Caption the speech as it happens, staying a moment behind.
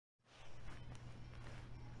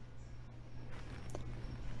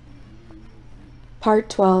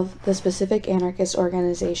Part 12, the Specific Anarchist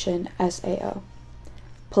Organization, SAO.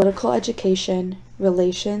 Political Education,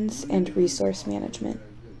 Relations, and Resource Management.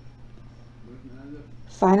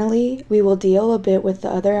 Finally, we will deal a bit with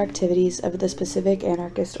the other activities of the Specific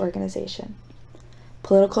Anarchist Organization.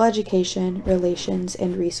 Political Education, Relations,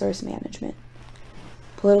 and Resource Management.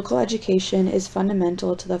 Political education is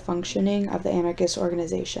fundamental to the functioning of the anarchist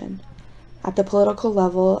organization. At the political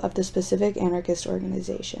level of the Specific Anarchist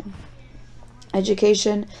Organization,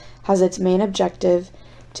 education has its main objective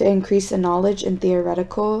to increase the knowledge and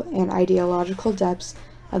theoretical and ideological depths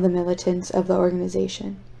of the militants of the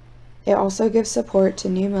organization. It also gives support to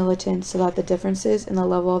new militants so that the differences in the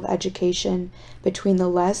level of education between the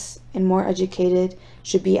less and more educated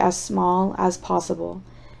should be as small as possible,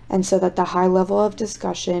 and so that the high level of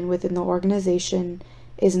discussion within the organization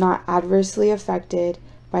is not adversely affected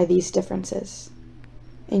by these differences.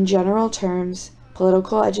 In general terms,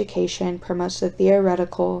 political education promotes the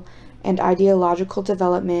theoretical and ideological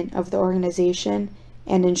development of the organization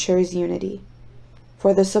and ensures unity.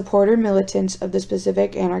 For the supporter militants of the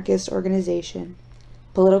Specific Anarchist Organization,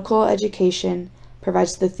 political education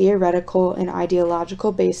provides the theoretical and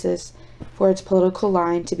ideological basis for its political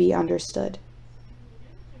line to be understood.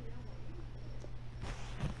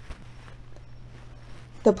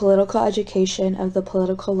 The political education of the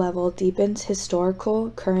political level deepens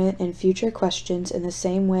historical, current, and future questions in the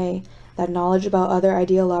same way that knowledge about other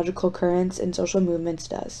ideological currents and social movements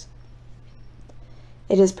does.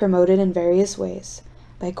 It is promoted in various ways,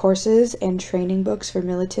 by courses and training books for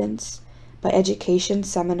militants, by education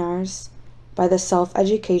seminars, by the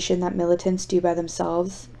self-education that militants do by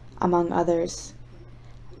themselves, among others.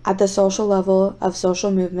 At the social level of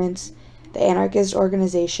social movements, the anarchist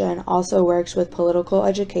organization also works with political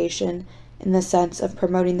education in the sense of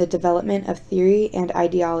promoting the development of theory and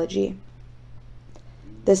ideology.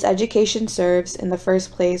 This education serves, in the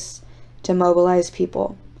first place, to mobilize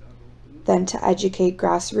people, then to educate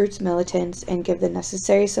grassroots militants and give the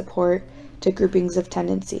necessary support to groupings of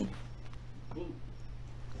tendency.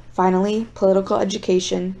 Finally, political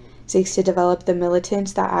education seeks to develop the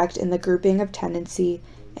militants that act in the grouping of tendency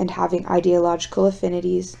and having ideological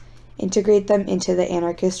affinities, integrate them into the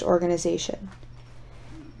anarchist organization.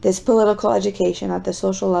 This political education at the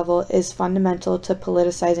social level is fundamental to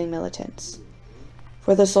politicizing militants.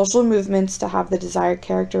 For the social movements to have the desired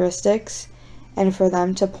characteristics, and for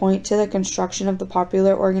them to point to the construction of the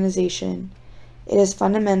popular organization, it is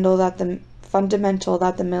fundamental that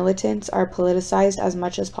the militants are politicized as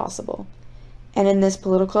much as possible, and in this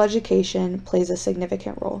political education plays a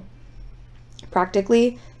significant role.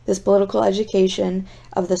 Practically, this political education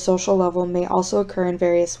of the social level may also occur in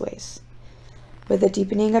various ways. With a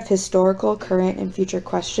deepening of historical, current, and future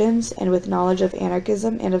questions, and with knowledge of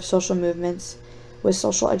anarchism and of social movements, with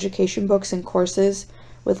social education books and courses,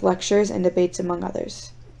 with lectures and debates, among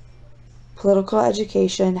others. Political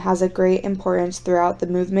education has a great importance throughout the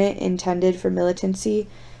movement intended for militancy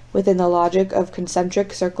within the logic of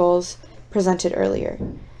concentric circles presented earlier,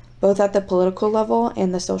 both at the political level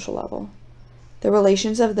and the social level. The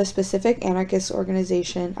relations of the Specific Anarchist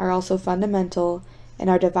Organization are also fundamental and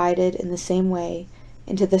are divided in the same way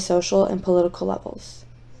into the social and political levels.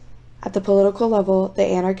 At the political level, the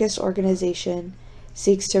anarchist organization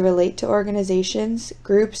seeks to relate to organizations,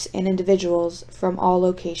 groups, and individuals from all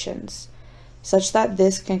locations, such that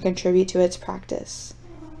this can contribute to its practice.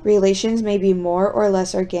 Relations may be more or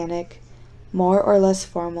less organic, more or less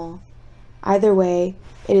formal. Either way,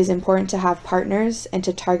 it is important to have partners and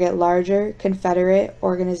to target larger, confederate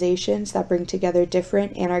organizations that bring together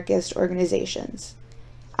different anarchist organizations.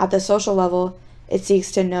 At the social level, it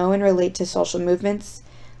seeks to know and relate to social movements,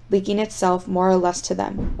 linking itself more or less to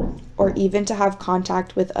them, or even to have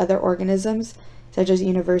contact with other organisms such as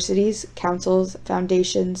universities, councils,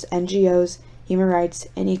 foundations, NGOs, human rights,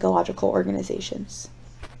 and ecological organizations.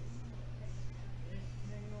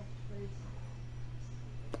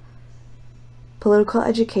 Political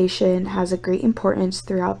education has a great importance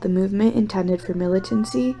throughout the movement intended for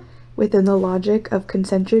militancy within the logic of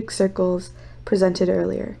concentric circles presented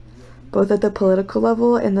earlier, both at the political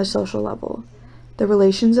level and the social level. The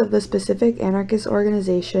relations of the Specific Anarchist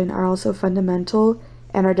Organization are also fundamental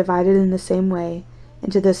and are divided in the same way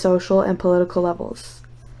into the social and political levels.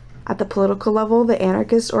 At the political level, the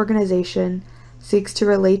anarchist organization seeks to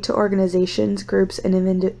relate to organizations, groups,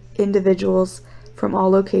 and individuals from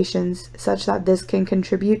all locations such that this can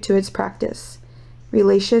contribute to its practice.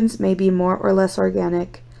 Relations may be more or less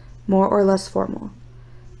organic, more or less formal.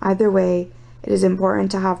 Either way, it is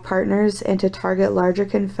important to have partners and to target larger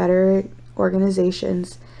confederate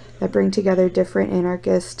organizations that bring together different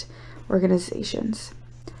anarchist organizations.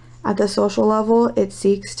 At the social level, it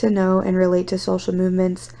seeks to know and relate to social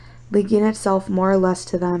movements, linking itself more or less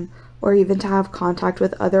to them, or even to have contact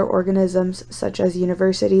with other organisms such as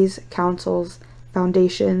universities, councils,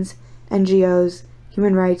 foundations, NGOs,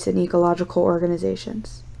 human rights, and ecological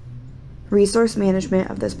organizations. Resource management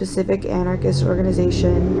of the specific anarchist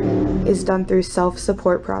organization is done through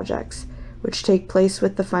self-support projects, which take place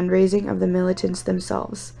with the fundraising of the militants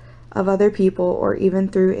themselves, of other people, or even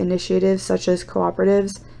through initiatives such as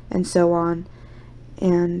cooperatives and so on,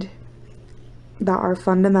 and that are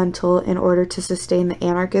fundamental in order to sustain the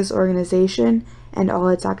anarchist organization and all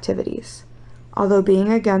its activities. Although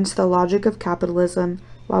being against the logic of capitalism,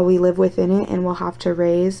 while we live within it and will have to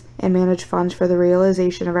raise and manage funds for the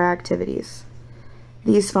realization of our activities.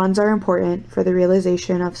 These funds are important for the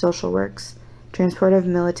realization of social works, transport of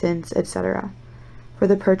militants, etc., for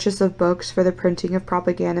the purchase of books, for the printing of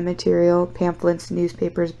propaganda material, pamphlets,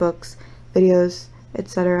 newspapers, books, videos,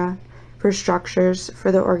 etc., for structures,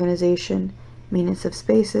 for the organization, maintenance of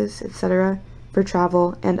spaces, etc., for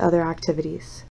travel and other activities.